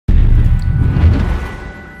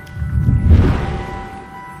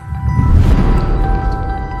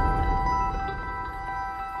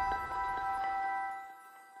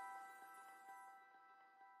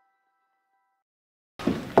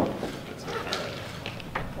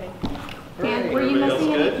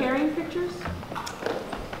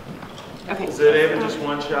it, Ava? Just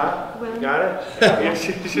one shot? You got it? Yeah,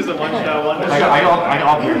 she's a one-shot wonder. I got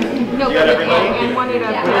all here. No, You got everything? and wanted a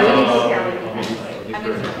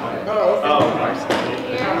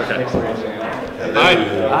Hi.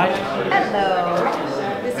 Hello.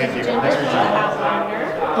 This is Ginger from the Outlander.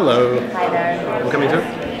 Hello. Hi there. I'm coming too?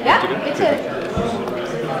 Yeah, me too.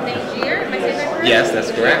 Yes,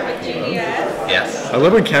 that's correct. Yes. I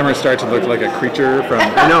love when cameras start to look like a creature from.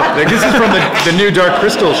 I know. Like this is from the new Dark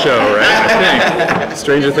Crystal show, right? I think.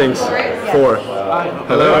 Stranger Things 4.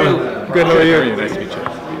 Hello. Good. How are you? Nice to meet you.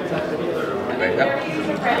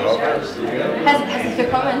 Has it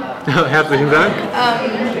coming? Herzlichen Dank.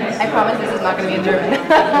 I promise this is not going to be in German.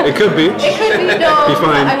 It could be. It could be, no. Be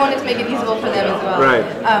fine. I wanted to make it usable for them as well. Right.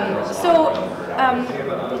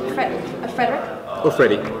 Frederik? Oh,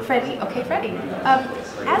 Freddie. Freddie, okay, Freddie.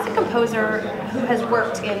 As a composer who has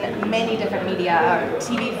worked in many different media,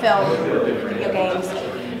 TV, film, video games,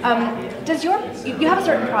 you have a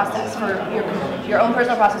certain process for your own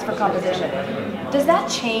personal process for composition. Does that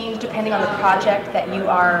change depending on the project that you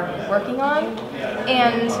are working on?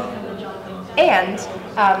 And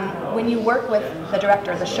when you work with the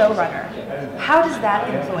director, the showrunner, how does that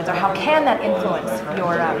influence, or how can that influence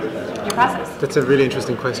your process? That's a really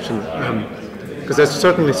interesting question. Because there's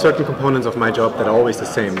certainly certain components of my job that are always the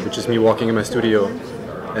same, which is me walking in my studio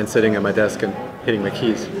and sitting at my desk and hitting my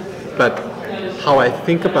keys. But how I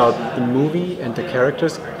think about the movie and the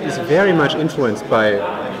characters is very much influenced by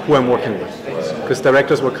who I'm working with. Because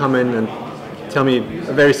directors will come in and tell me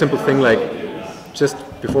a very simple thing like, just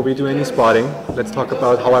before we do any spotting, let's talk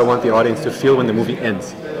about how I want the audience to feel when the movie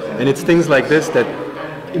ends. And it's things like this that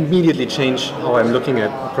immediately change how I'm looking at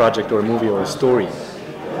a project or a movie or a story.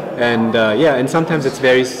 And and sometimes it's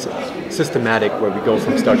very systematic, where we go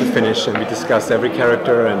from start to finish and we discuss every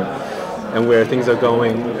character and where things are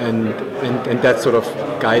going, and that sort of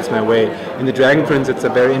guides my way. In the Dragon Prince, it's a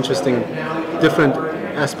very interesting, different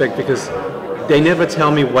aspect because they never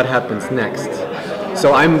tell me what happens next.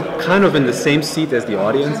 So I'm kind of in the same seat as the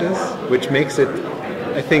audience is, which makes it,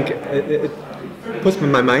 I think, it puts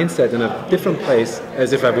my mindset in a different place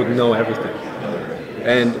as if I would know everything.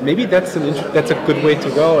 And maybe that's a good way to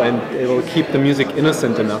go, and it will keep the music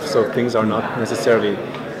innocent enough so things are not necessarily,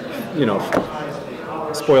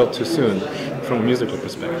 spoiled too soon from a musical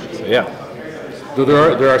perspective. So yeah. Though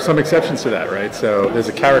there are some exceptions to that, right? So there's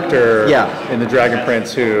a character in the Dragon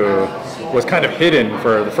Prince who was kind of hidden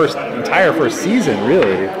for the entire first season,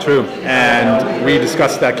 really. True. And we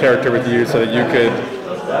discussed that character with you so that you could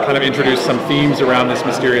kind of introduce some themes around this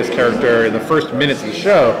mysterious character in the first minutes of the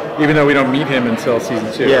show, even though we don't meet him until season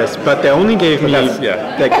 2. Yes, but they only gave me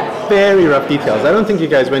like very rough details. I don't think you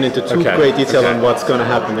guys went into too great detail on what's going to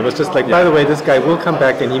happen. It was just like, by the way, this guy will come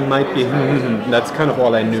back and he might be. That's kind of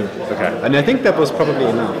all I knew. Okay. And I think that was probably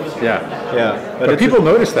enough. Yeah. Yeah. But people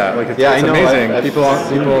notice that. Like it's I know, amazing. I've people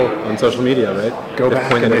on social media, right? Go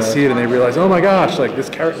back and they see it and they realize, oh my gosh, like this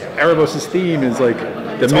Erebos' theme is like.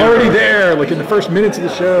 It's already there, like in the first minutes of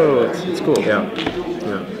the show. It's cool. Yeah.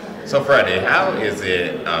 So, Freddie, how is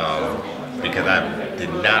it? Because I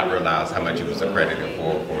did not realize how much you was accredited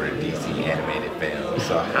for the DC animated film.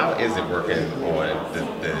 So, how is it working on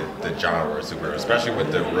the genre of superhero, especially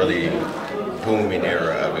with the really booming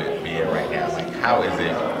era of it being right now? Like, how is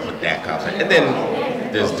it with that concept? And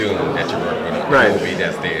then there's Doom that you're working on, the movie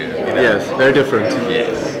that's there. Yes, very different.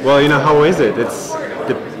 Yes. Well, how is it? It's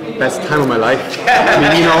the best time of my life. I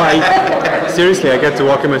mean, I get to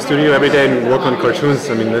walk in my studio every day and work on cartoons.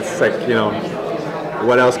 I mean, that's like,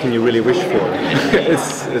 what else can you really wish for?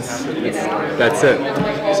 it's that's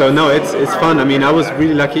it. So no, it's fun. I mean, I was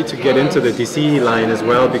really lucky to get into the DC line as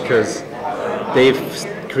well because they've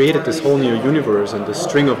created this whole new universe and the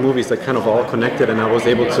string of movies that kind of all connected, and I was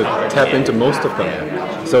able to tap into most of them.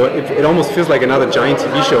 So it almost feels like another giant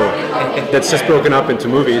TV show that's just broken up into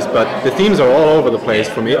movies, but the themes are all over the place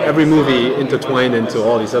from every movie intertwined into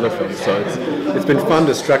all these other films. So it's been fun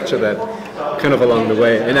to structure that kind of along the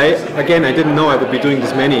way. And I didn't know I would be doing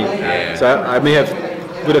this many, so I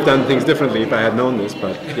would have done things differently if I had known this.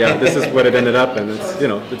 But yeah, this is what it ended up, and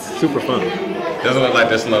it's super fun. Doesn't look like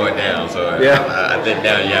they're slowing down, so I think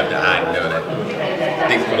now you have to know that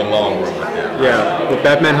things for the long run with them. Yeah, well,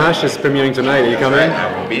 Batman Hush is premiering tonight. Are you coming?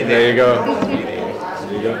 I will be there. There you go.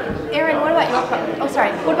 Aaron, what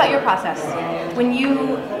about your process? When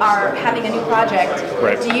you are having a new project,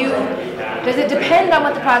 does it depend on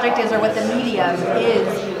what the project is or what the medium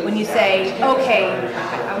is when you say, okay,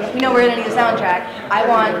 we know we're going to need a soundtrack,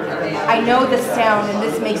 I know this sound and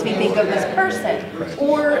this makes me think of this person,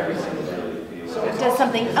 or does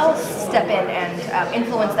something else step in and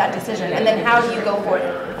influence that decision? And then how do you go forth?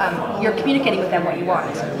 You're communicating with them what you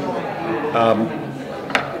want.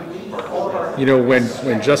 You know,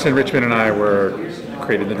 when Justin Richmond and I were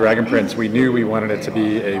creating The Dragon Prince, we knew we wanted it to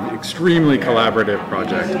be an extremely collaborative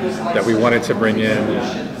project, that we wanted to bring in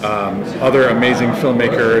other amazing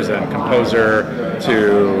filmmakers and composer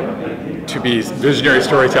to be visionary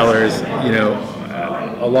storytellers, you know,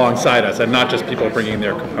 alongside us, and not just people bringing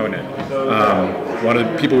their component. One of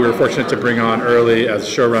the people we were fortunate to bring on early as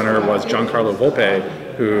showrunner was Giancarlo Volpe,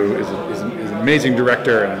 who is an amazing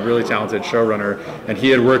director and a really talented showrunner, and he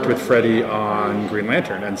had worked with Freddie on Green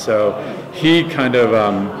Lantern, and so he kind of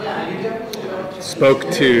spoke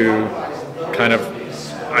to kind of,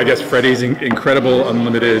 I guess, Freddie's incredible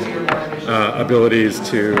unlimited abilities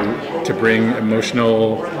to bring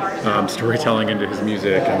emotional storytelling into his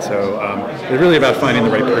music, and so it's really about finding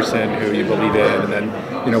the right person who you believe in. And then,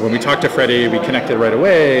 you know, when we talked to Freddie, we connected right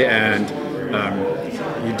away, and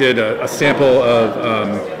he did a sample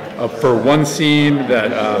of for one scene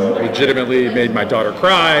that legitimately made my daughter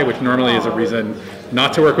cry, which normally is a reason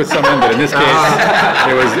not to work with someone, but in this case,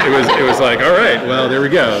 it was like, all right, well, there we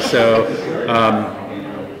go.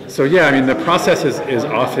 So yeah, I mean, the process is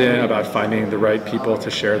often about finding the right people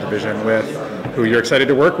to share the vision with, who you're excited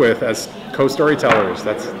to work with as co-storytellers.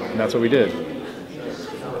 That's what we did.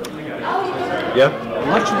 Yeah.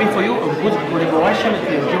 What should be for you a good collaboration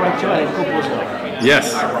between director and composer?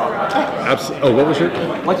 Yes. Absolutely. Oh, what was your?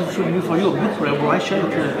 What should be for you a good collaboration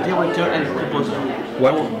between director and composer?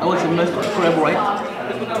 What? I would say must collaborate to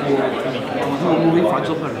do a movie, for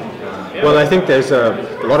example. Well, I think there's a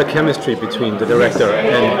lot of chemistry between the director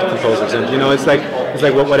and the composers, and you know, it's like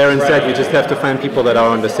what Aaron said. You just have to find people that are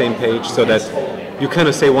on the same page, so that you kind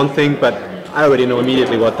of say one thing, but I already know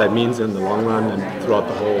immediately what that means in the long run and throughout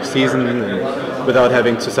the whole season, and without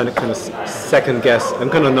having to kind of second guess. I'm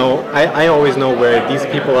gonna know. I always know where these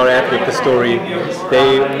people are at with the story.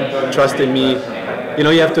 They trust in me. You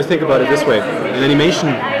know, you have to think about it this way. In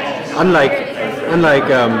animation, unlike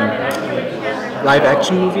live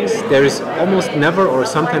action movies, there is almost never or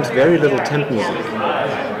sometimes very little temp music,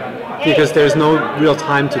 because there's no real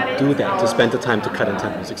time to do that, to spend the time to cut in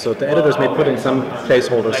temp music. So the editors may put in some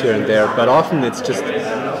placeholders here and there, but often it's just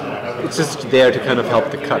there to kind of help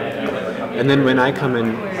the cut. And then when I come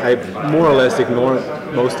in, I more or less ignore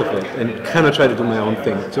most of it and kind of try to do my own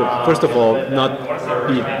thing. So first of all, not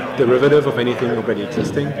be derivative of anything already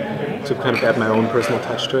existing, to kind of add my own personal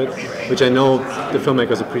touch to it, which I know the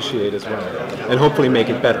filmmakers appreciate as well, and hopefully make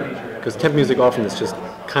it better. Because temp music often is just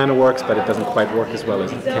kind of works, but it doesn't quite work as well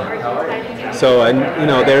as it can. So, and you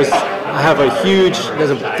know, there's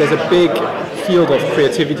a big field of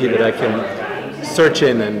creativity that I can search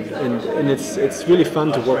in, and it's really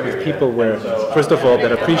fun to work with people where, first of all,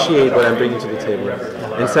 that appreciate what I'm bringing to the table,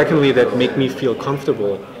 and secondly, that make me feel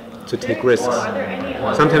comfortable to take risks.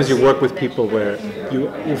 Sometimes you work with people where you're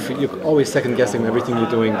always second guessing everything you're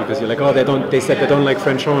doing, because you're like, oh, they said they don't like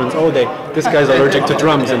French horns, oh, this guy's allergic to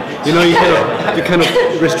drums, and you know, you kind of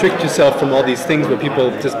restrict yourself from all these things where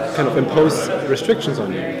people just kind of impose restrictions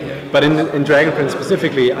on you. But in Dragon Prince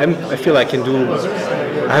specifically, I feel I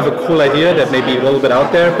have a cool idea that may be a little bit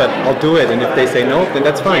out there, but I'll do it, and if they say no, then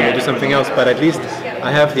that's fine, I'll do something else, but at least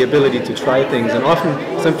I have the ability to try things, and often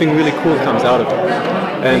something really cool comes out of it.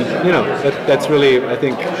 And you know, that's really, I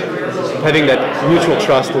think, having that mutual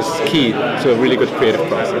trust is key to a really good creative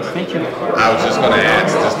process. Thank you. I was just going to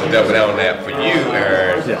ask, just to double down on that for you,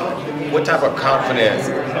 Aaron. Yeah. What type of confidence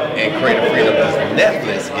and creative freedom does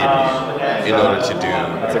Netflix give you in order to do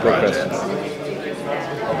That's a great question.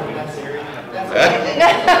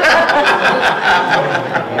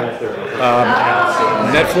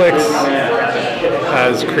 Netflix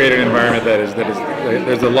has created an environment that is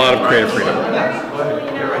there's a lot of creative freedom.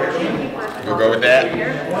 We'll go with that.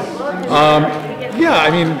 Yeah, I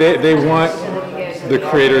mean, they want the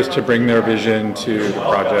creators to bring their vision to the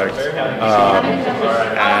project,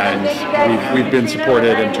 and we've been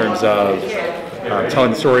supported in terms of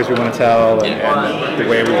telling the stories we want to tell and the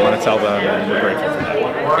way we want to tell them, and we're grateful for that.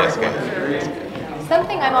 Yes, okay.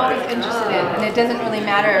 Something I'm always interested in, and it doesn't really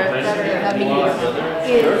matter the medium,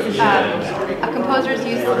 is a composer's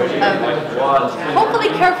use of, hopefully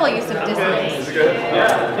careful use of dissonance. Is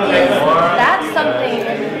that something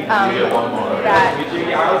that,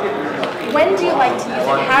 when do you like to use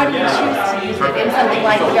it? How do you choose to use use it in something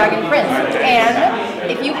like The Dragon Prince. And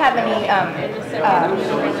if you have any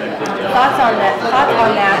thoughts on that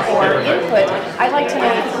or input, I'd like to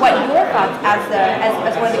know what your thoughts as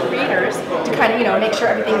one of the creators to kind of make sure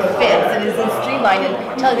everything fits and is streamlined and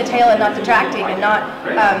telling the tale and not distracting and not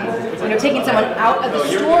taking someone out of the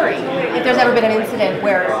story. If there's ever been an incident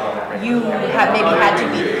where you have maybe had to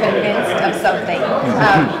be convinced of something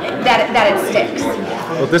that it sticks.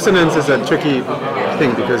 Well, dissonance is a tricky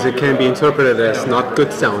thing because it can be interpreted as not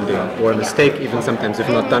good sounding or a mistake even sometimes if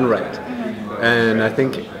not done right. And I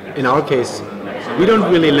think in our case, we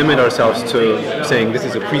don't really limit ourselves to saying this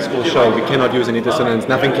is a preschool show, we cannot use any dissonance,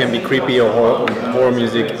 nothing can be creepy or horror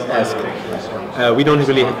music-esque. We don't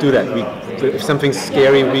really do that. If something's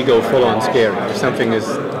scary, we go full on scary. If something is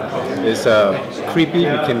creepy,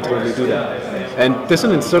 we can totally do that. And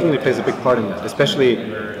dissonance certainly plays a big part in that, especially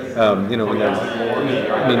when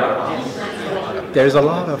there's a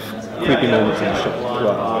lot of creepy moments in the show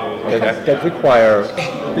that require,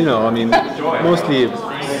 mostly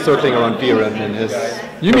circling around Vera and his.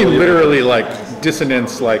 You mean literally like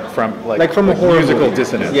dissonance, like from a horror musical movie.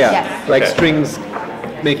 dissonance? Yeah, yes. like strings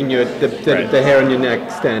making the hair on your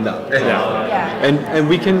neck stand up. Yeah. And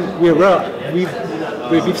we've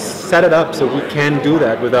set it up so we can do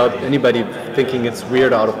that without anybody thinking it's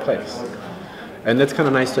weird, out of place. And that's kind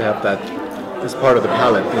of nice to have that as part of the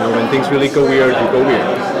palette. When things really go weird, you go weird.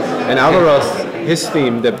 And Alvaros, his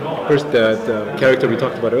theme, the character we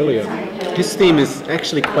talked about earlier, his theme is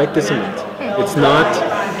actually quite dissonant. It's not,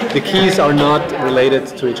 the keys are not related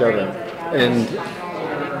to each other. And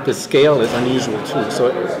the scale is unusual too.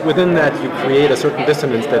 So within that you create a certain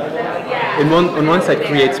dissonance that on one side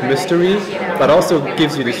creates mystery, but also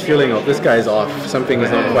gives you this feeling of this guy's off, something is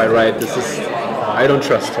not quite right, I don't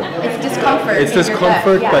trust him. It's discomfort. It's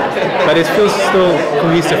discomfort, but it feels still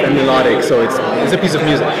cohesive and melodic, so it's a piece of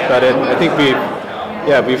music. But I think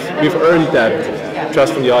we've earned that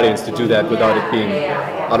trust from the audience to do that without it being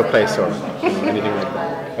out of place or anything like that.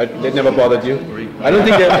 It never bothered you? I don't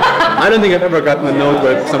think I've ever gotten a note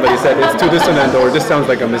where somebody said it's too dissonant or this sounds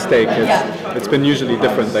like a mistake. It's been usually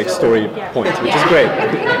different, like story points, which is great.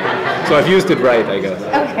 So I've used it right, I guess.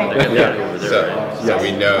 Okay. So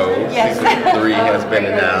we know season 3 has been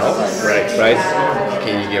announced. Right.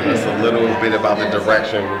 Can you give us a little bit about the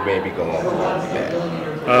direction we may be going with?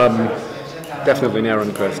 Definitely an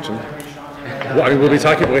Aaron question. Well, we'll be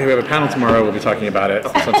talking. We have a panel tomorrow. We'll be talking about it.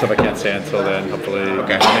 Some stuff I can't say until then. Hopefully,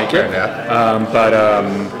 make it.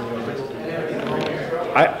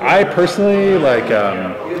 I personally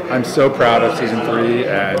I'm so proud of season 3,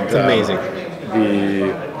 and it's amazing.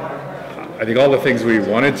 I think all the things we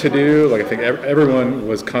wanted to do. I think everyone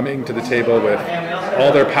was coming to the table with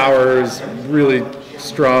all their powers really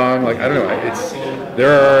strong. I don't know.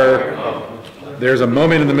 There's a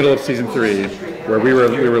moment in the middle of season 3 where we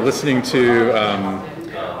were listening to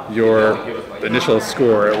your initial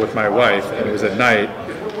score with my wife, and it was at night.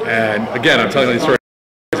 And again, I'm telling these stories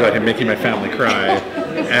about him making my family cry.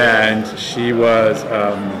 And she was, she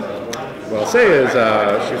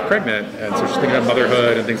was pregnant, and so she's thinking about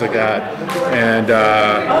motherhood and things like that. And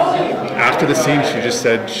after the scene, she just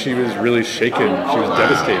said she was really shaken. She was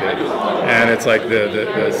devastated. And it's like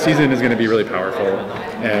the season is going to be really powerful,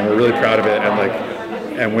 and we're really proud of it.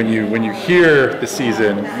 And when you hear the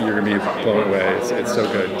season, you're going to be blown away. It's so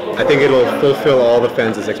good. I think it'll fulfill all the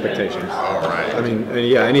fans' expectations. All right. I mean,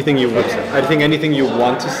 anything you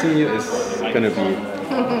want to see is going to be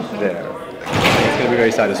there. It's going to be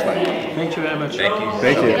very satisfying. Thank you very much. Thank you.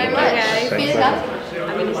 Thank you. Thank you.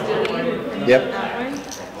 Yep.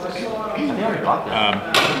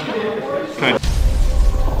 Kind of